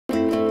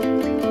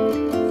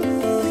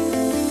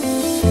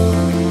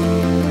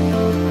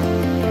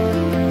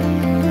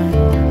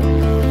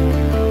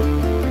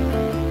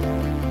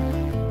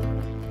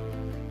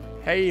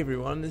Hey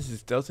everyone, this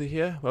is Delta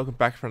here. Welcome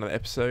back for another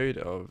episode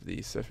of the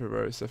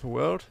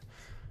SofaWorld.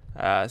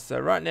 So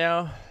right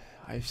now,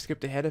 I've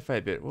skipped ahead a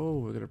fair bit. Whoa,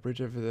 we've got a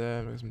bridge over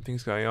there. We've got some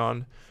things going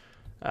on.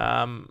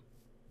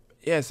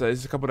 Yeah, so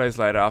it's a couple of days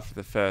later after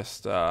the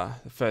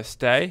first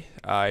day.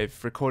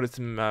 I've recorded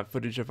some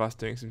footage of us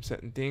doing some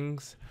certain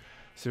things.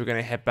 So we're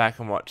gonna head back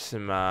and watch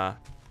some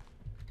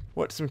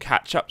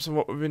catch-ups on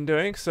what we've been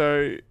doing.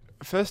 So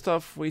first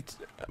off,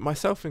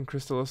 myself and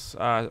Crystalus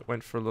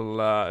went for a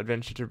little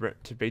adventure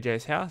to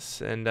BJ's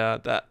house, and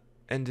that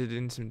ended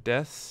in some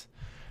deaths.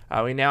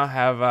 We now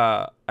have,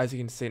 as you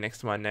can see next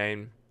to my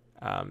name,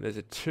 there's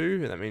a 2,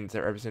 and that means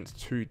that represents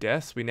 2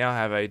 deaths. We now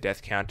have a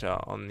death counter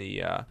on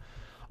the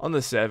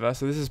server,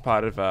 so this is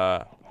part of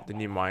the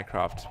new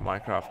Minecraft.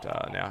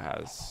 Minecraft now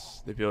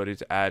has the ability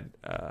to add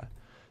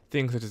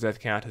things such as death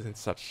counters and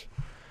such.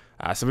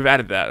 So we've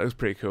added that. It was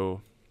pretty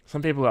cool.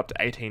 Some people are up to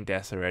 18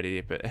 deaths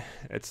already, but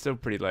it's still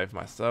pretty low for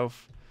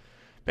myself.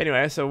 But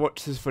anyway, so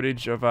watch this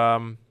footage of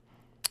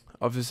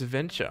this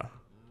adventure.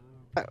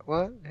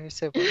 What? Who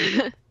said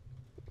what?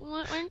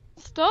 What?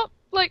 Stop,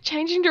 like,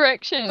 changing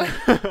direction.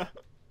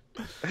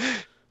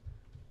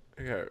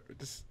 Okay,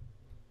 just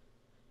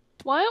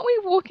Why aren't we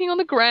walking on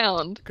the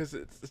ground? because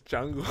it's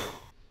jungle.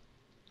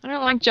 I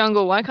don't like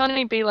jungle. Why can't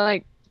it be,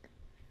 like,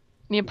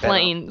 near Better.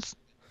 plains?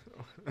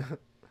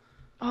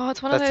 Oh,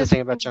 it's one of That's those the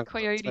thing about jungle.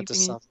 coyote It's meant to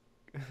thingies. suck.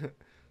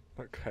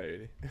 Not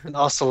coyote. An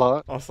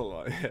ocelot.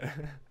 Ocelot, yeah.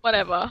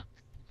 Whatever.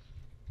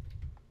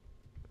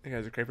 Okay,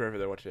 there's a creeper over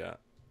there, watch out.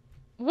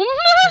 I'm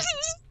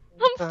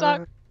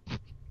stuck.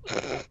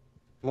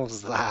 What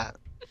was that?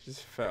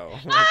 Just fell.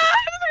 Ah,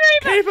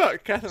 Creeper!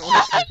 Catherine,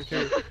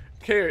 oh,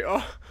 Kiwi,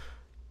 oh.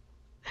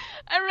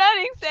 I'm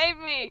running, save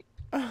me.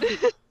 Oh my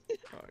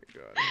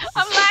god.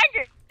 I'm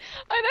lagging.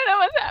 I don't know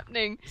what's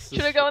happening.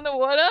 Should I go in the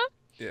water?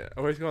 Yeah,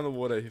 always go in the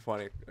water if you're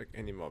finding like,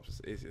 any mobs, it's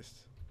the easiest.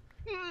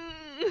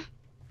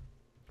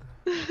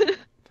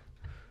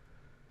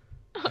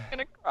 I'm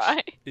gonna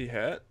cry. You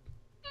hurt?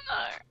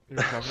 No. You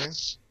recovering?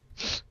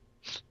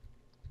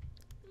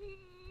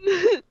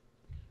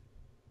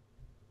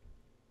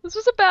 This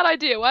was a bad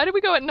idea. Why did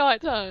we go at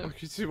night time?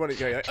 Because you want to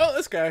go, like, oh,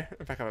 let's go.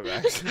 And pack up our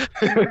bags.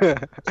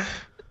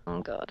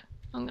 Oh god,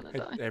 I'm gonna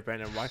die. Hey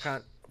Brandon, why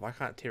can't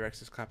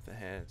T-Rexes clap their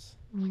hands?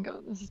 Oh my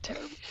god, this is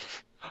terrible.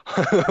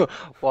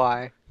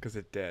 Why? Because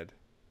they're dead.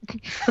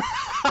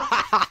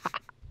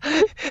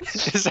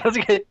 It sounds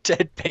like a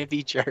dead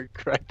baby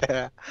joke right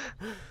there.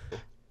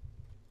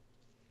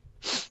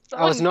 So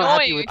I was not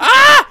happy annoying. with.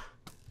 Ah!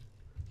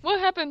 What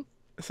happened?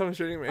 Someone's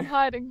shooting me. I'm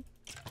hiding.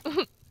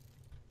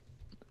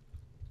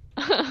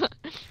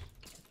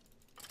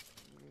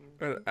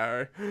 An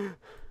arrow.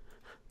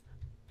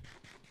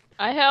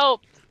 I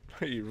helped.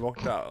 You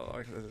walked out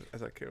like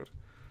as I killed.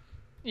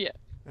 Yeah.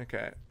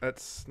 Okay,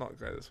 let's not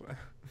go this way.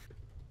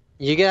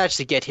 You can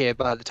actually get here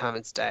by the time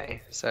it's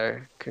day, so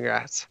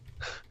congrats.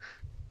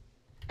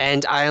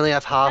 And I only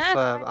have half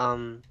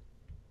of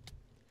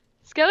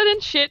Skeleton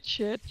shit.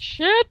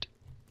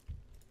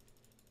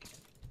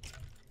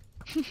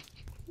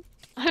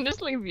 I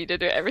just leave you to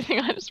do everything.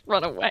 I just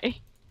run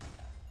away.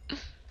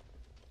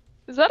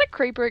 Is that a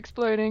creeper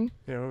exploding?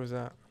 Yeah, what was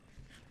that?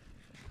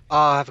 Oh,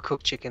 I have a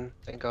cooked chicken.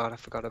 Thank God, I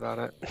forgot about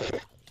it.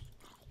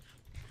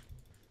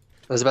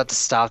 I was about to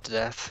starve to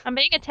death. I'm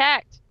being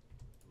attacked.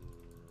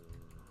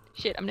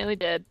 Shit, I'm nearly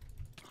dead.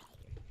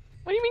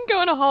 What do you mean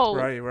go in a hole?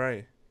 Where are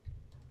you?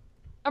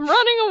 I'm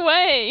running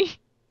away.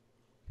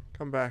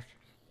 Come back.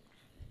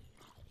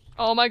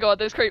 Oh my god,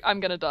 there's creep. I'm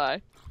gonna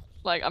die.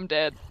 Like, I'm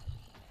dead.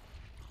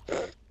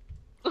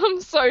 I'm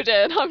so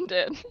dead. I'm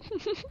dead.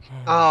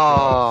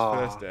 Oh.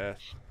 First death.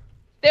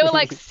 There were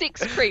like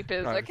 6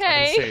 creepers, Right, I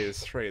okay? can see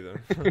there's 3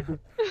 of them.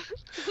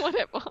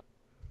 Whatever.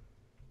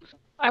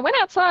 I went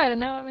outside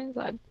and now I'm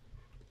inside.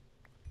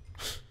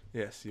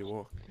 Yes, you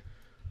walk.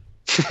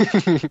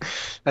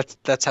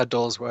 That's how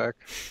doors work.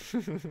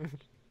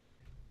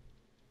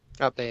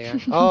 Up there.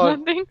 Oh,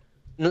 Nothing.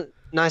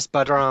 nice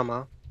butter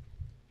armor.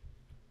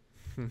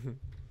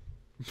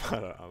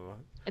 But armor.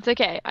 It's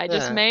okay. I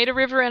just Yeah. made a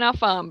river in our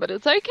farm, but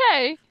it's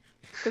okay.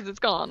 Because it's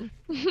gone.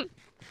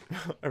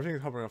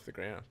 Everything's hovering off the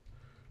ground.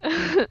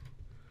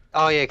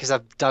 Oh yeah, because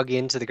I've dug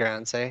into the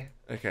ground. See?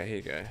 Okay, here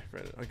you go,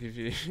 Brandon. I'll give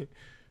you.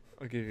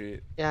 Yay!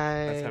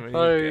 That's how many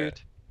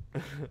Food.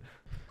 you get.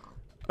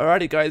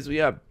 Alrighty, guys, we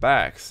are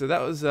back. So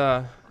that was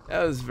a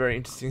very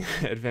interesting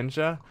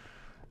adventure.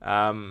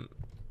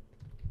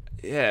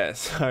 Yeah.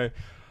 So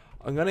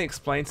I'm gonna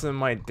explain some of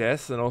my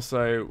deaths and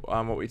also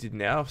what we did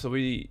now. So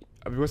we've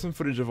got some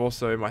footage of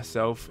also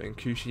myself and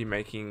Kushi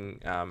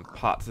making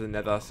parts of the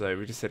nether. So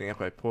we're just setting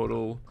up a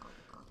portal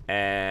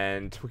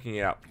and hooking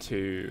it up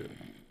to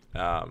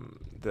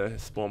the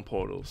spawn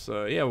portal.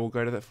 So yeah, we'll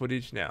go to that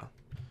footage now.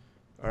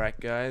 Alright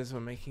guys,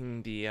 we're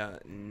making the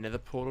nether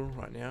portal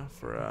right now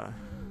for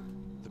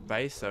the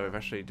base. So we've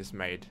actually just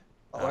made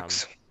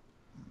Alex.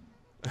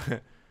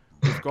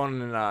 we've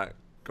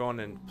gone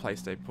and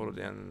placed a portal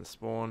down in the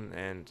spawn,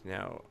 and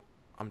now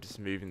I'm just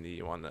moving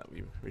the one that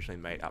we originally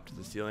made up to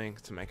the ceiling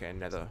to make a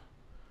nether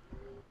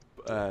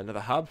another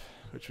hub,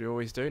 which we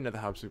always do. Nether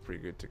hubs are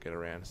pretty good to get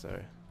around, so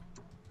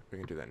we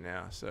can do that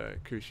now. So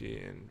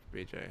Kushi and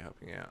BJ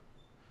helping out.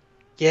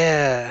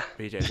 Yeah.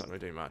 BJ's not really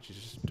doing much, he's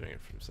just doing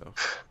it for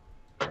himself.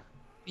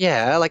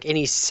 Yeah, like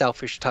any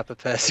selfish type of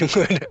person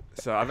would.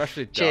 So I've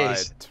actually died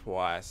Jeez.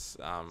 twice.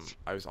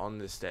 I was on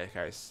this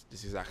staircase,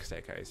 this exact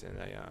staircase, and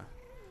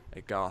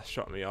a ghast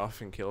shot me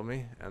off and killed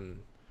me.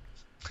 And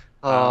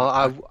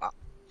Oh,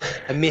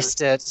 I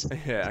missed it.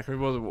 yeah, I can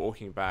remember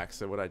walking back.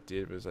 So what I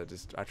did was I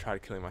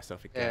tried killing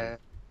myself again.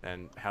 Yeah.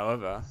 And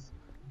however,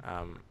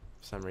 for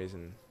some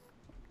reason,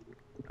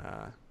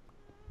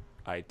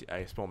 I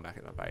spawned back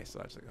at my base. So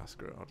I was like, oh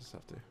screw it, I'll just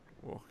have to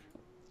walk.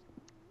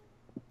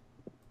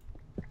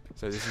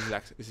 So this is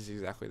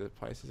exactly the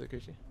place, is it,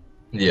 Gucci?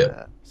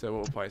 Yeah. So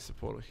we'll place the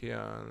portal here,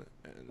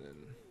 and then.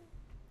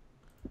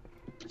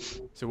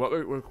 So what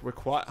we're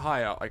quite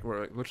high up, like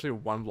we're literally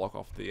one block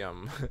off the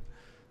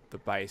the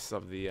base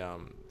of the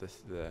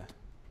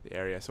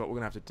area. So what we're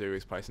gonna have to do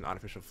is place an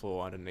artificial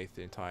floor underneath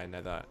the entire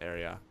nether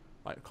area,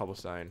 like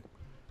cobblestone,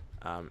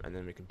 and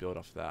then we can build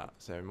off that.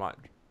 So we might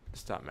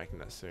start making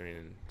that soon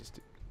and just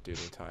do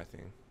the entire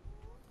thing.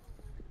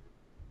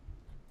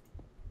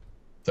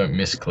 Don't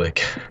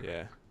misclick.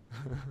 Yeah.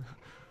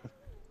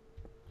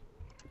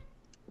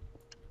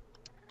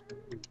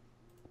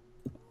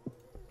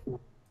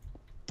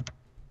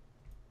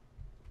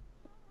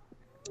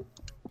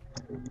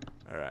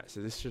 Alright,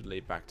 so this should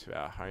lead back to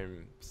our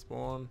home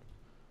spawn.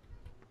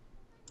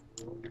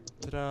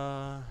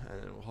 Ta-da!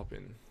 And then we'll hop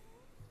in.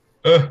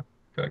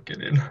 Can't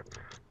get in. I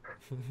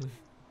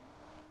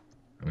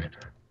mean,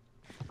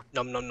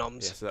 Nom nom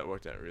noms. Yeah, so that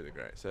worked out really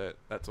great. So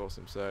that's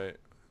awesome. So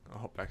I'll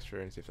hop back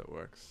through and see if that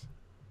works.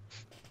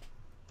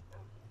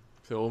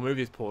 So we'll move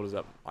these portals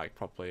up like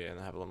properly and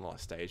have a little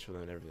stage for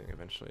them and everything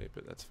eventually,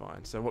 but that's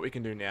fine. So what we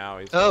can do now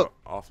is go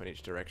off in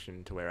each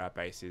direction to where our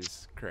base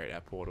is, create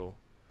our portal,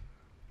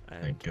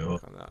 and Thank you.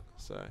 work on that.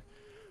 So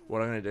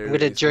what I'm going to do I'm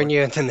gonna is join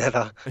you in the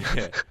nether.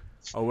 yeah,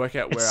 I'll work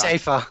out where It's our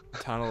safer.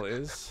 tunnel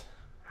is,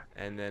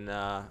 and then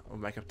we'll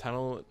make a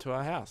tunnel to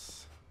our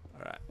house.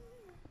 Alright.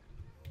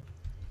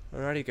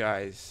 Alrighty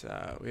guys,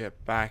 we are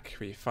back.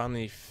 We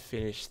finally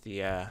finished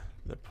the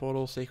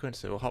portal sequence,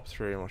 so we'll hop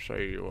through and we'll show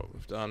you what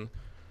we've done.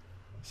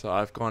 So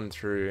I've gone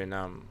through and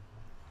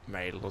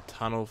made a little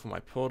tunnel for my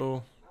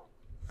portal.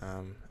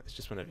 It's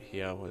just one over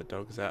here where the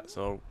dog's at,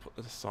 so I'll put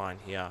the sign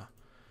here.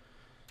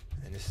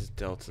 And this is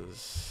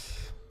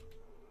Delta's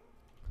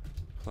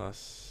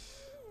plus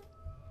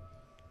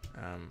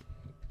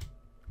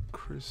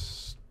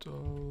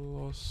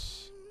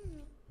Crystallos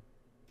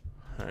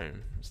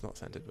home. It's not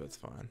centered, but it's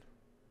fine.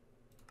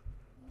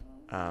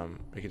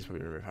 We can just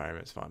probably remove home,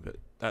 it's fine, but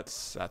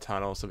that's our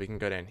tunnel, so we can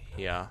go down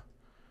here,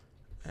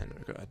 and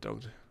we've got our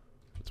dog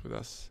that's with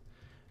us.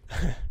 So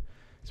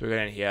we go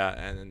down here,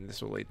 and then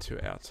this will lead to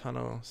our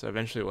tunnel. So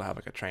eventually we'll have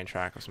like a train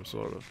track or some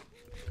sort of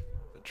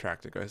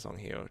track that goes along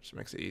here, which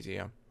makes it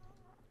easier.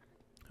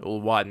 It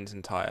will widen this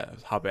entire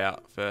hub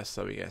out first,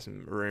 so we get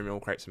some room, and we'll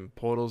create some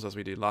portals as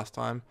we did last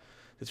time.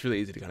 It's really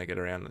easy to kind of get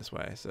around this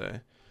way, so.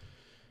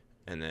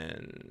 And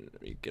then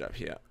we get up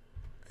here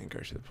and go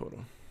to the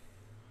portal.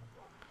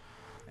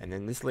 And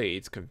then this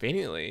leads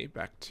conveniently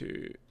back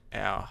to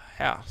our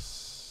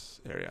house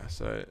area.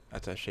 So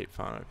that's our sheep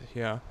farm over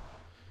here.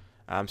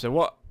 So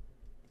what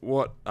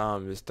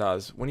this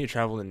does when you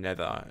travel in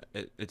Nether,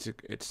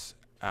 it's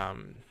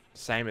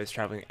same as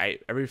traveling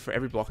for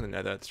every block in the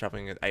Nether. It's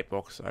traveling at 8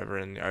 blocks over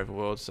in the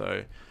overworld.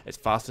 So it's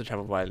faster to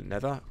travel by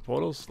Nether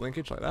portals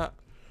linkage like that.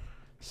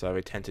 So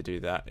we tend to do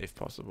that if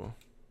possible.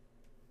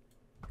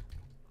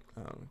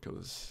 Kill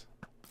this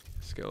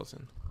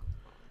skeleton.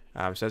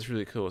 So that's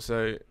really cool.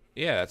 So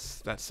yeah,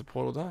 that's the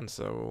portal done.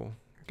 So we'll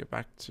get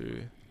back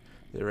to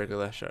the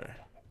regular show.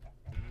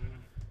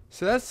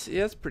 So that's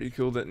pretty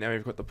cool that now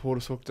we've got the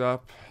portals hooked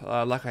up.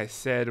 Like I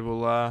said,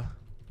 we'll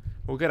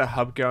get a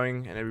hub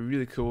going, and it'll be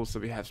really cool.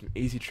 So we have some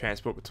easy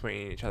transport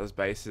between each other's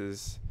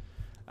bases.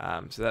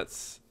 So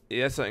that's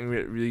something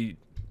that really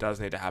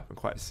does need to happen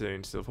quite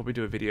soon. So we'll probably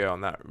do a video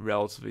on that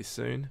relatively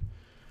soon.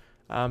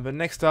 But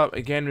next up,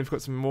 again, we've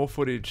got some more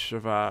footage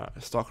of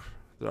stock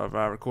that I've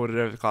recorded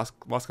over the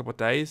last couple of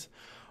days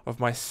of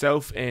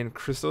myself and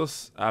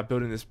Crystallos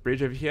building this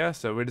bridge over here.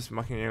 So we're just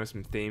mucking around with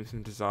some themes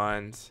and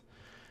designs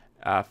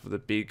for the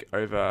big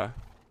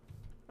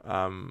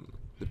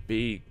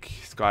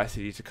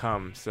SkyCity to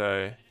come.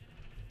 So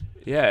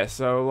yeah,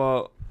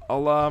 so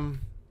we'll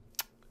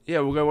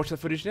go watch that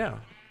footage now.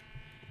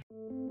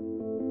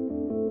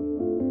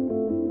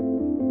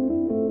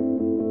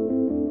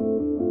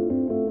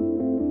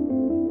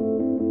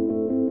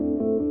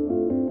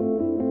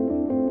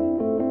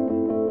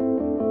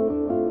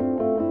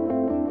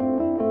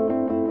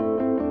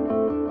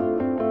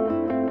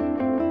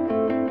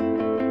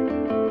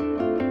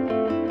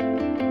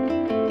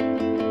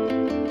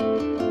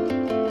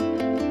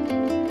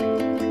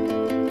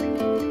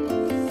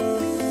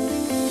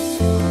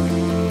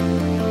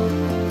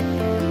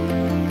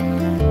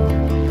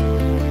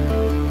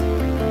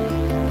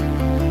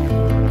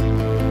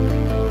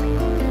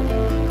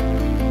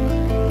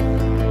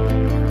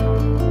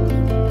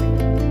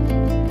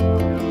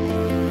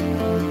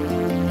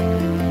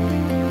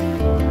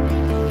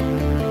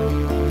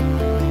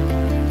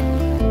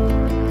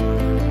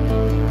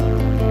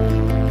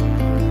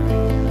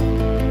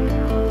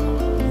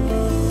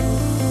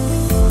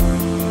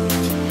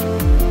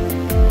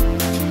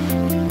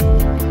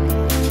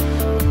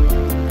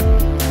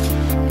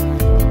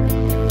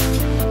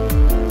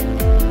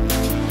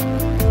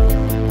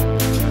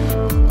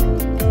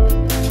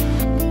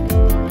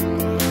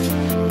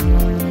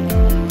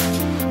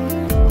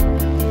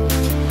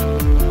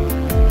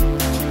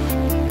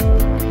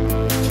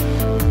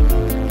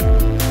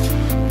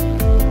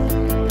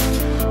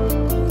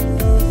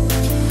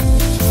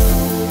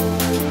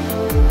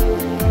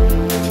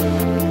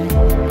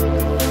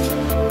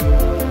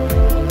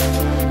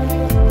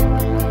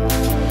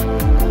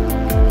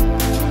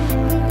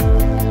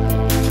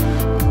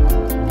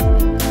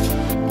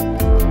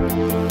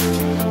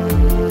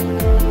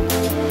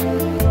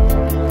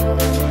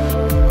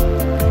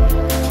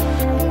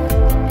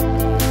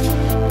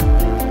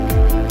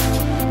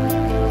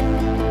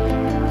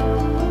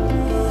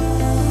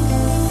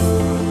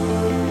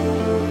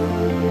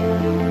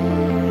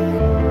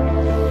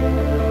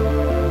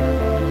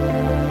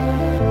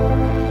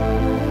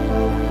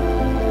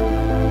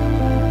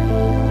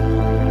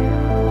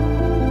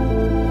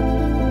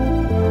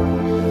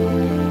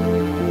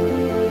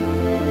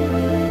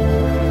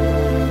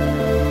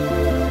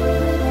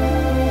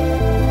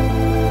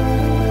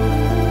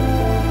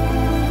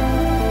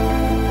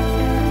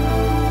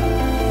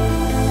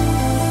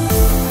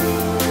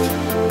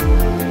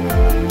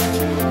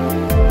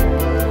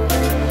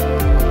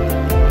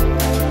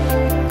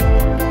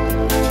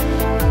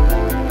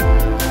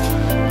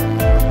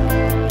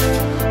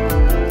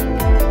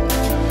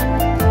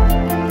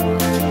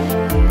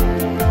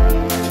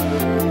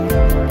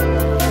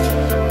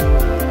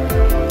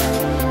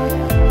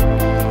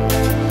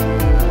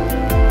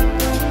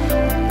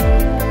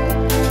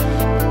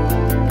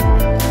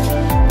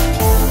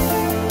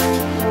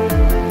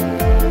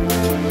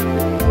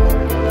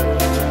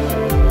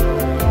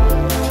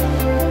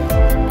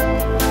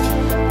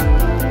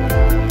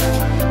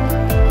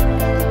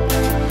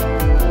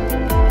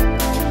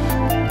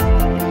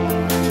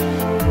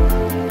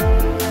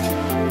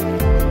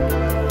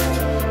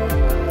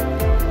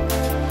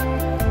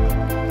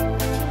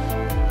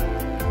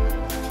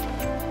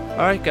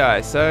 Alright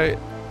guys, so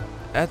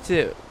that's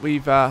it.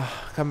 We've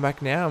come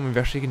back now, and we've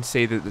actually can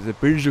see that the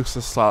bridge looks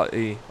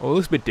slightly, or it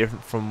looks a bit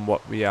different from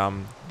what we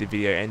the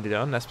video ended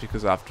on. That's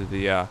because after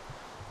the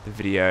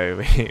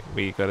video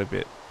we got a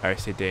bit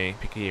OCD,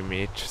 picky, and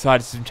we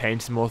decided to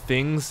change some more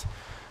things.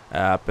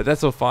 But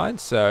that's all fine.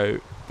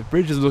 So the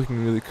bridge is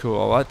looking really cool.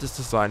 I like this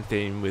design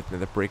theme with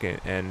the brick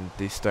and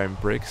the stone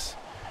bricks.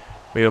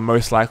 We will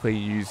most likely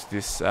use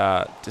this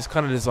kind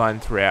of design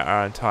throughout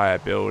our entire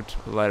build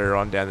later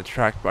on down the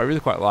track, but I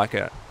really quite like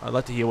it. I'd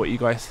like to hear what you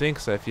guys think,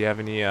 so if you have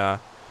any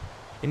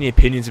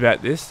opinions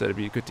about this, that'd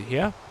be good to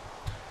hear.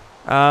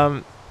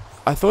 I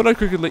thought I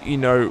could let you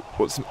know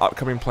what some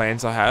upcoming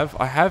plans I have.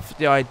 I have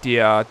the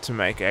idea to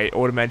make a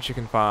automated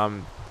chicken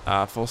farm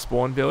for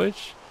Spawn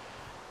Village.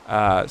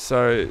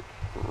 So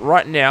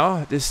right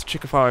now, this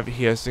chicken farm over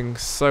here is doing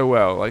so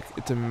well. Like,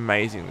 it's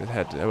amazing. It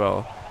had,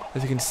 well,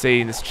 as you can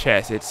see in this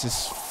chest, it's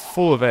just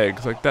full of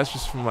eggs. Like, that's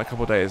just from like a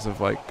couple of days of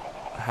like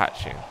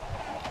hatching.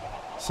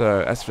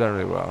 So that's done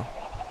really well.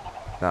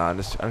 Nah, I'm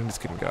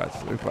just kidding, guys.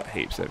 We've got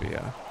heaps over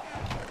here.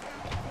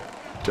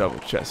 Double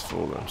chest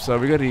full of them. So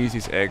we got to use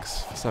these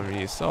eggs for some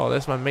use. Oh,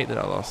 there's my meat that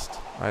I lost.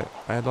 I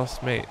had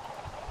lost meat.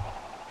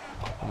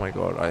 Oh my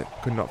god, I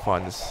could not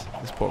find this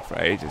pork for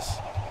ages.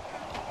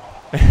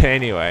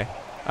 Anyway,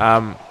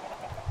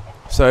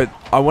 so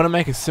I want to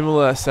make a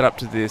similar setup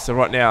to this. So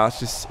right now it's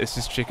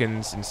just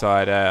chickens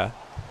inside a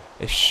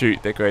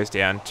chute that goes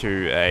down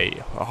to a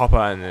hopper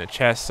and then a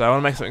chest. So I want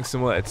to make something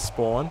similar at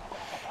spawn.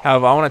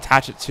 However, I want to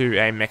attach it to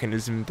a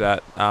mechanism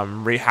that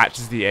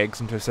rehatches the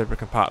eggs into a separate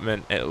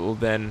compartment. It'll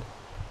then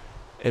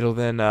kill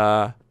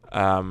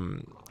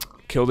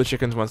the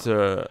chickens once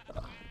they're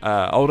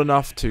old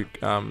enough to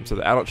so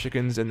the adult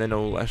chickens, and then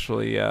it'll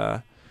actually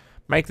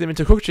make them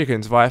into cooked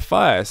chickens via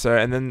fire. So,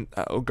 and then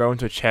it'll go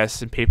into a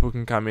chest, and people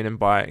can come in and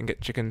buy it and get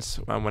chickens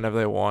whenever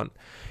they want.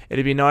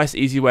 It'd be a nice,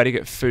 easy way to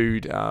get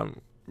food,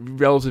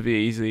 relatively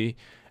easily,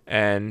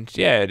 and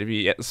yeah, it'd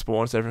be at the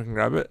spawn so everyone can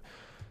grab it.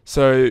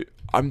 So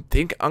I'm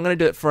gonna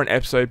do it for an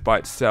episode by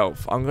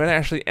itself. I'm gonna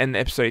actually end the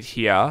episode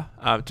here.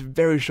 It's a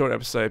very short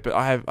episode, but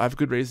I have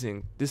good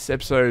reasoning. This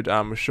episode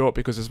was short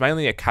because it's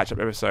mainly a catch-up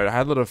episode. I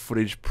had a lot of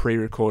footage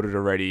pre-recorded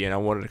already, and I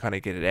wanted to kind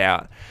of get it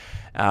out.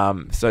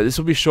 So this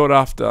will be short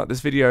after.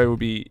 This video will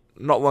be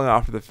not long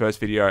after the first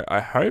video,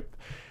 I hope.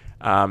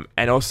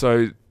 And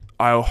also,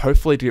 I'll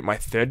hopefully get my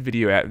third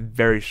video out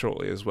very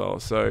shortly as well.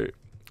 So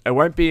it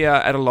won't be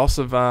at a loss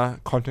of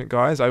content,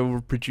 guys. I will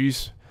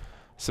produce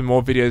some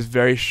more videos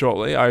very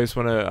shortly. I just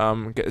want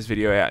to get this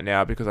video out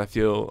now because I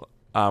feel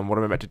what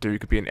I'm about to do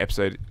could be an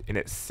episode in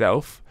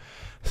itself.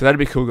 So that'd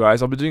be cool,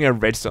 guys. I'll be doing a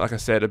redstone, like I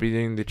said. I'll be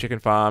doing the chicken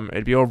farm.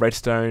 It'd be all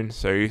redstone,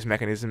 so use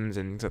mechanisms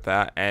and things like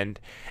that. And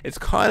it's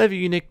kind of a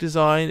unique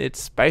design.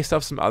 It's based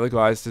off some other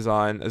guys'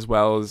 design, as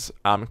well as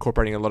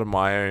incorporating a lot of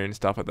my own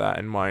stuff like that,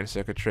 and my own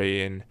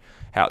circuitry and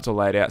how it's all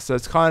laid out. So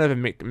it's kind of a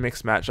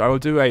mixed match. I will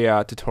do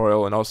a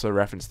tutorial and also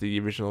reference the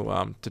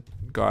original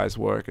guys'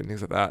 work and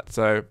things like that.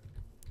 So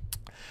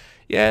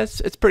yeah,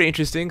 it's pretty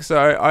interesting. So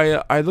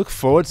I look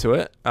forward to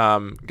it,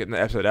 getting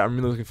the episode out. I'm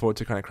really looking forward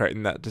to kind of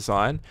creating that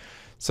design.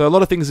 So a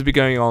lot of things will be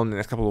going on in the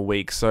next couple of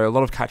weeks. So a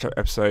lot of catch-up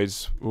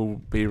episodes will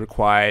be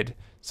required.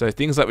 So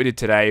things like we did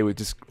today, we're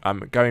just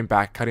cutting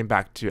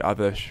back to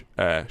other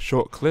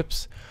short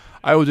clips.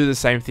 I will do the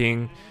same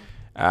thing,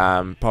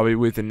 probably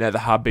with the nether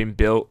hub being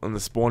built and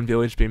the spawn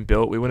village being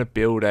built. We want to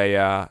build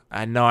a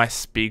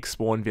nice big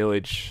spawn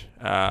village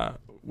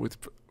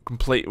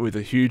complete with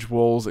the huge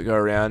walls that go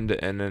around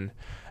it, and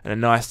a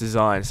nice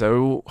design.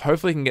 So we'll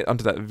hopefully can get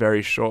onto that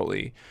very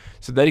shortly.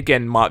 So that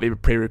again might be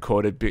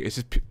pre-recorded, but it's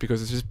just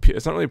because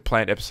it's not really a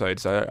planned episode.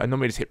 So I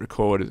normally just hit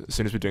record as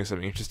soon as we're doing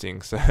something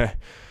interesting. So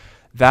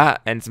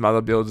that and some other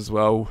builds as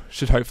well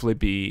should hopefully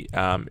be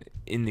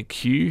in the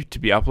queue to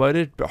be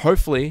uploaded. But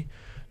hopefully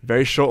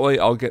very shortly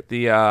I'll get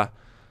the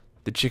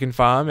chicken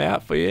farm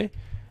out for you,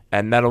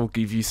 and that'll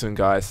give you some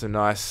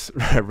nice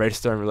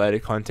redstone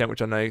related content,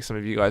 which I know some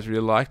of you guys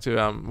really like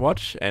to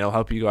watch, and it'll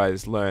help you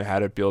guys learn how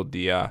to build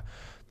the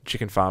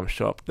chicken farm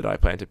shop that I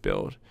plan to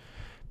build.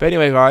 But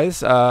anyway,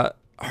 guys, I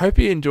hope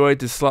you enjoyed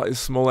this slightly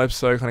small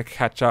episode, kind of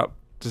catch-up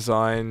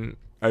design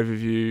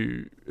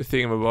overview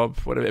thingamabob,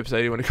 whatever episode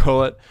you want to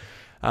call it.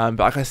 But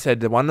like I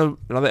said, another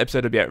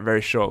episode will be out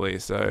very shortly,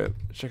 so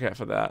check out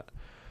for that.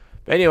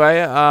 But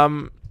anyway,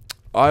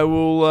 I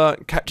will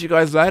catch you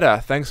guys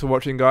later. Thanks for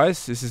watching,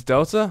 guys. This is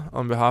Delta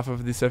on behalf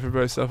of the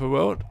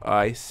SofaWorld.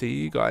 I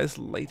see you guys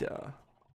later.